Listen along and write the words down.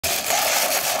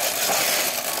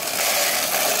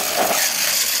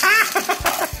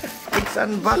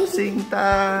unboxing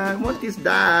time. What is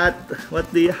that? What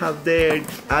do you have there,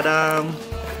 Adam?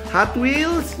 Hot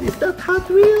Wheels? Is that Hot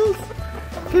Wheels?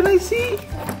 Can I see?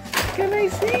 Can I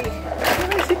see?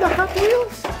 Can I see the Hot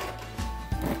Wheels?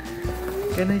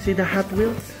 Can I see the Hot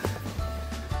Wheels?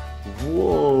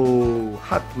 Whoa!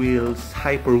 Hot Wheels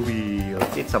Hyper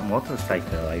Wheels. It's a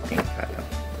motorcycle, I think, Adam.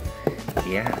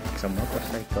 Yeah, it's a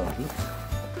motorcycle. Look.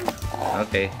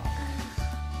 Okay.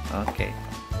 Okay.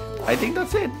 I think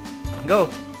that's it. Go.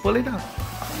 Pull it out.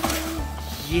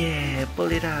 Yeah,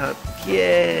 pull it out.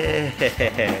 Yeah.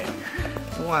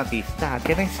 What is that?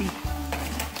 Can I see?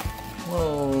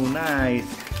 Whoa, nice.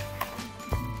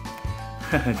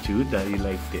 Judah, you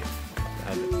like this.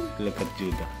 Look at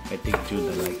Judah. I think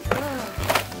Judah likes it.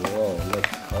 Whoa, look.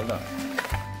 Hold on.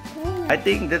 I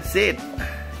think that's it.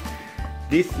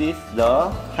 This is the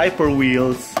Hyper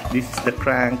Wheels. This is the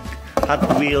crank.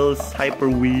 Hot Wheels Hyper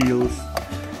Wheels.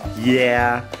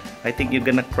 Yeah, I think you're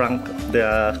gonna crank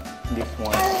this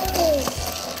one.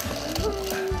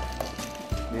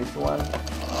 This one.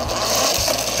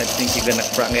 I think you're gonna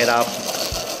crank it up.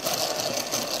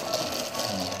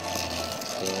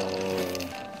 So,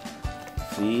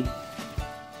 see?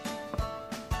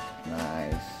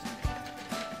 Nice.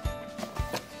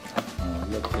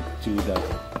 Look at Judah.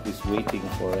 He's waiting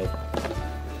for it.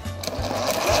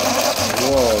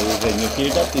 Whoa, when you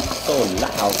hear that, it's so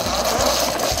loud.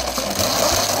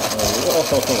 Whoa.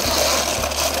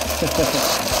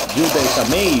 Judah is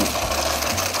amazed.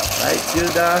 Right,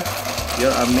 Judah?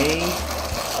 You're amazed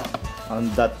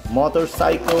on that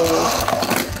motorcycle.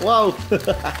 Wow!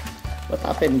 What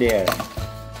happened there?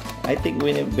 I think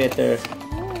we better...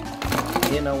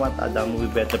 You know what, Adam? We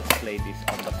better play this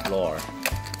on the floor.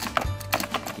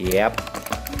 Yep.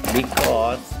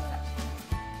 Because...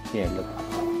 Here, look.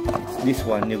 This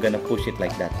one, you're gonna push it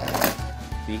like that.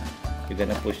 See? You're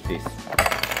gonna push this.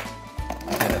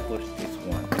 You're gonna push this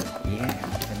one. Yeah,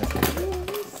 you're gonna push it.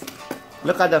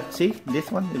 Look at that. See?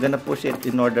 This one, you're gonna push it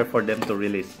in order for them to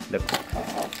release. Look.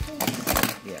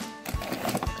 Yeah.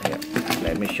 Yeah.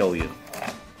 Let me show you.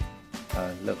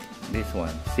 Look. This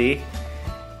one. See?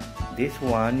 This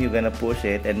one, you're gonna push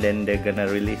it and then they're gonna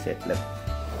release it. Look.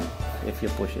 If you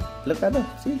push it. Look at that.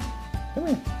 See? Come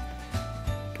here.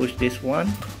 Push this one.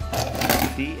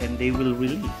 See, and they will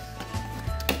release,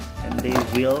 and it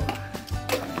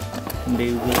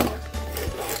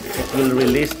will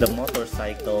release the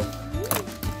motorcycle.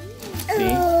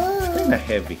 See, it's kind of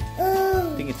heavy.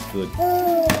 I think it's good.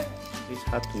 This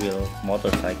Hot Wheel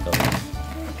motorcycle,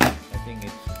 I think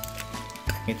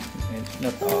it's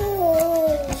not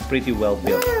it's pretty well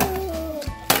built.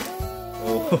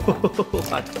 Oh,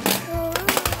 what?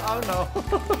 Oh no.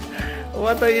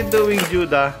 What are you doing,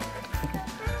 Judah?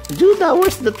 Judah,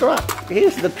 where's the truck?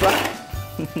 Here's the truck.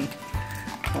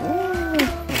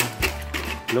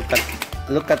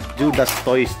 Look at Judah's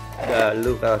toys.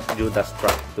 Look at Judah's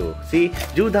truck too. See,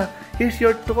 Judah, here's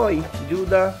your toy.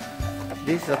 Judah,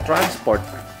 this is a transport.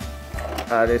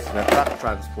 This is a truck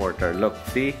transporter. Look,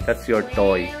 see, that's your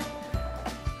toy.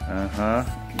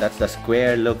 That's the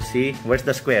square. Look, see, where's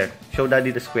the square? Show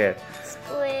Daddy the square.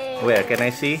 Square. Where can I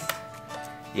see?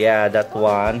 Yeah, that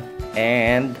one.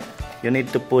 And you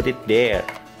need to put it there.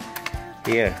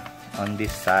 Here, on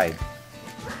this side.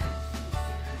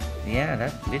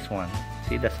 Yeah, this one.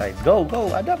 See the side. Go,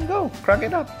 Adam, go. Crank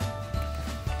it up.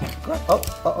 Oh,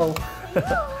 uh-oh.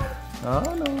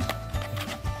 Oh, no.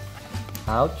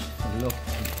 Ouch. Look,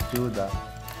 Judah.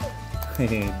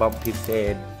 He bumped his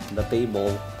head on the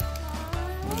table.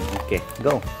 Okay,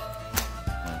 go.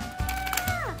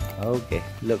 Okay,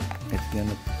 look.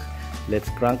 Let's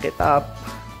crank it up.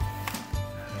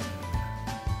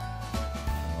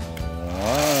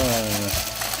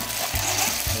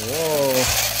 Whoa.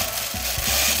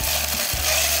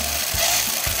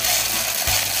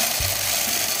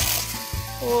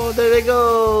 Oh, there we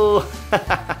go.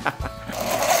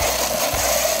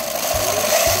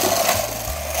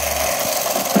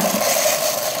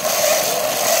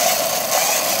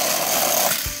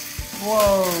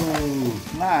 Whoa,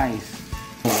 nice.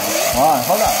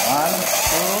 Hold on. 1, 2.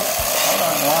 Hold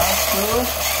on. 1, 2.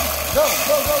 Go.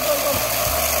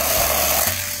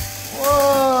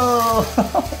 Whoa!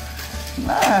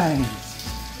 Nice!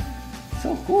 So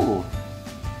cool!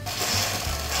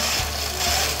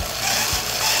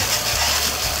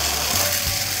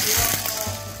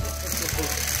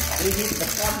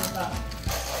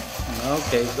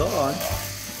 Okay, go on.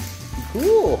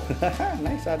 Cool!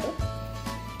 Nice, Adam.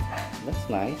 That's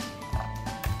nice.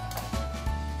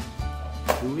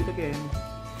 Do it again.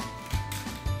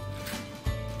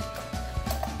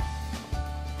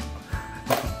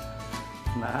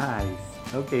 Nice.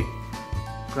 Okay.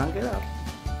 Crank it up.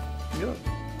 Good.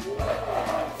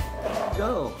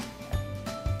 Go.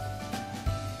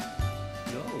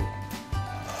 Go.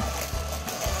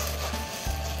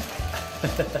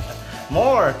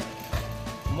 More.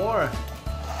 More.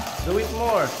 Do it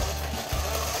more.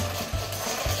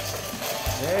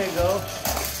 There you go.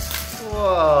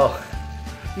 Whoa.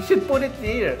 You should put it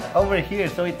here, over here,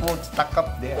 so it won't stuck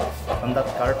up there on that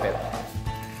carpet.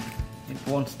 It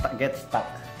won't get stuck.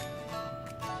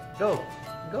 Go.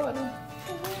 Go, Adam.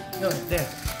 Go, there.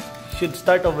 Should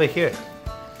start over here,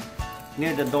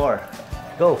 near the door.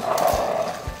 Go.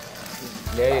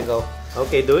 There you go.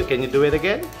 Okay, do it. Can you do it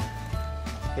again?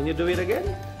 Can you do it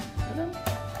again? Adam?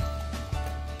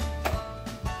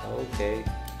 Okay.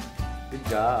 Good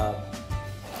job.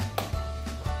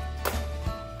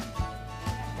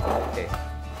 Okay.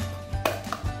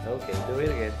 Okay, do it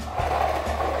again.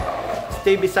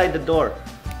 Stay beside the door.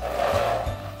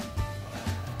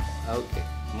 Okay,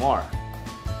 more.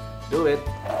 Do it.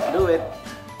 Do it.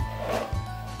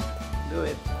 Do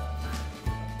it.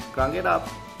 Crank it up.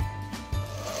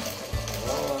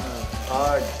 More.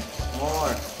 Hard.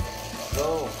 More.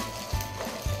 Go.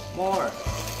 More.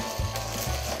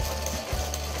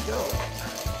 Go.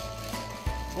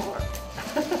 More.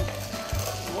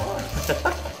 More.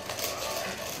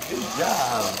 Good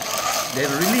job. Then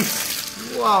release.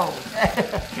 Wow.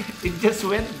 It just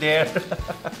went there.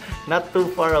 Not too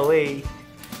far away.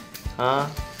 Huh?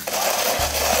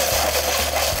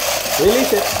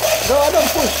 Release it. Go, Adam,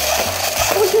 push.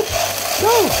 Push it.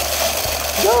 Go.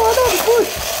 Go, Adam,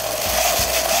 push.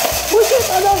 Push it,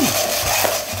 Adam.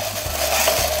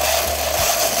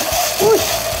 Push.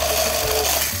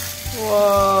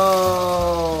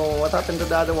 Whoa. What happened to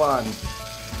the other one?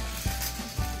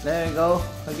 There you go.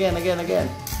 Again, again, again.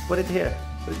 Put it here.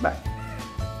 Put it back.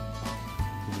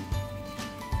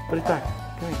 Put it back.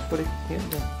 Come here. Put it here.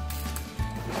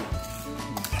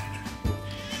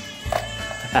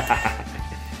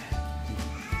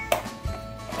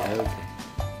 Okay.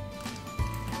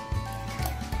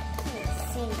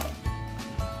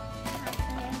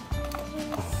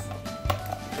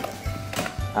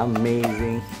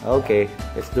 Amazing. Okay,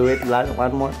 let's do it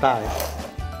one more time.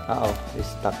 Uh-oh, it's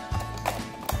stuck.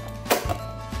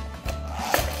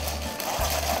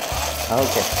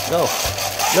 Okay, go.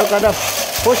 Look, Adam.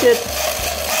 Push it.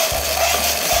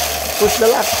 Push the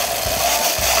lock.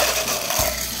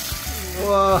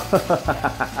 Whoa.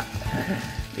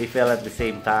 They fell at the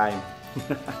same time.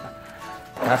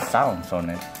 That sounds on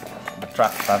it. The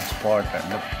truck transporter.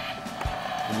 Look.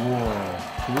 Whoa.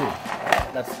 Cool.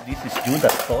 This is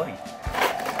Judah's toy.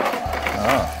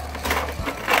 Oh.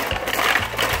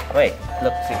 Wait,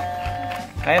 look, see.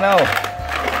 I know.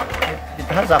 It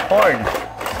has a horn.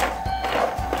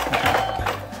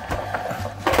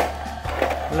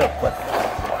 Look what.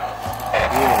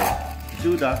 Whoa.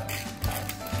 Judah.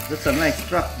 That's a nice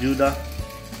truck, Judah.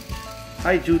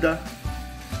 Hi, Judah.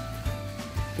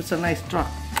 That's a nice truck.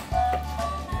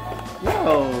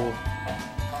 Whoa.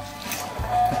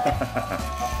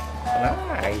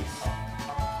 Nice.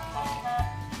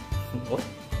 What?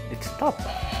 It stopped.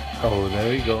 Oh,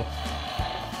 there you go.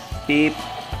 Beep,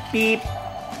 beep,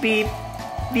 beep,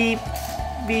 beep,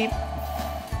 beep.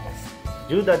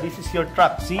 Judah, this is your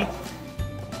truck. See?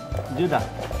 Judah.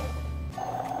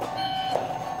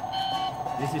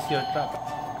 This is your truck.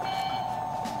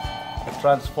 The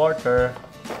transporter.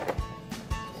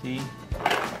 See?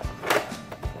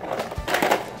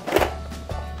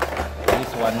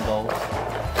 This one goes.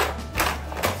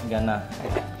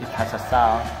 It has a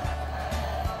sound,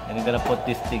 and you're gonna put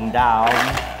this thing down.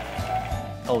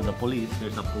 Oh, the police.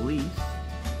 There's a police,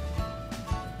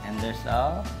 and there's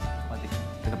a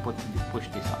gonna push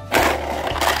this up.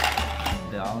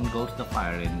 Down goes the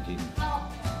fire engine,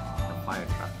 the fire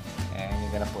truck, and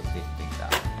you're gonna put this thing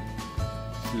down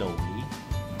slowly.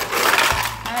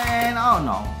 And oh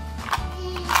no,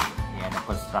 yeah, the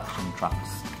construction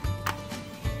trucks.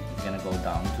 It's gonna go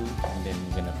down too, and then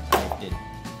you're gonna lift it.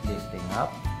 This thing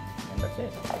up, and that's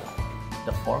it.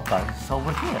 The 4 cars is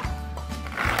over here.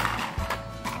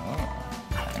 Oh,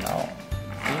 I know.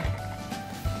 See?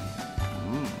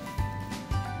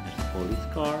 There's a police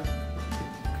car.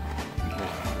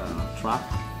 There's a truck,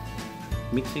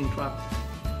 mixing truck,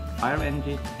 fire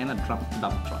engine, and a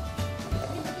dump truck.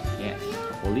 Yes,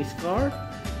 a police car,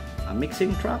 a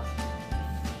mixing truck,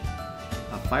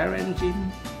 a fire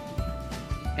engine,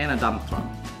 and a dump truck.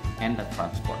 And the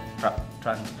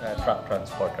truck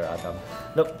transporter, Adam.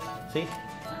 Look, see?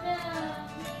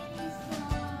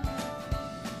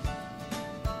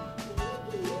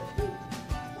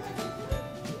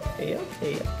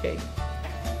 Okay.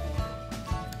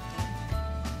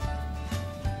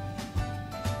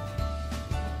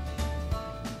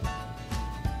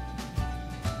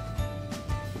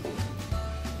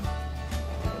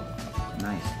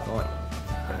 nice toy.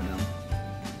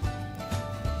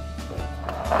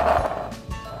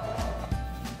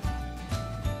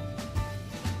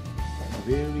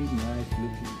 Very nice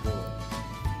looking toy.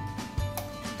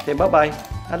 Okay, bye-bye.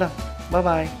 Hello.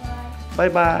 Bye-bye.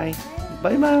 Bye-bye.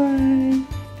 Bye-bye.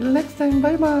 Till next time,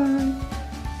 bye-bye.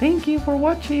 Thank you for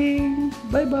watching.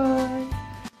 Bye-bye.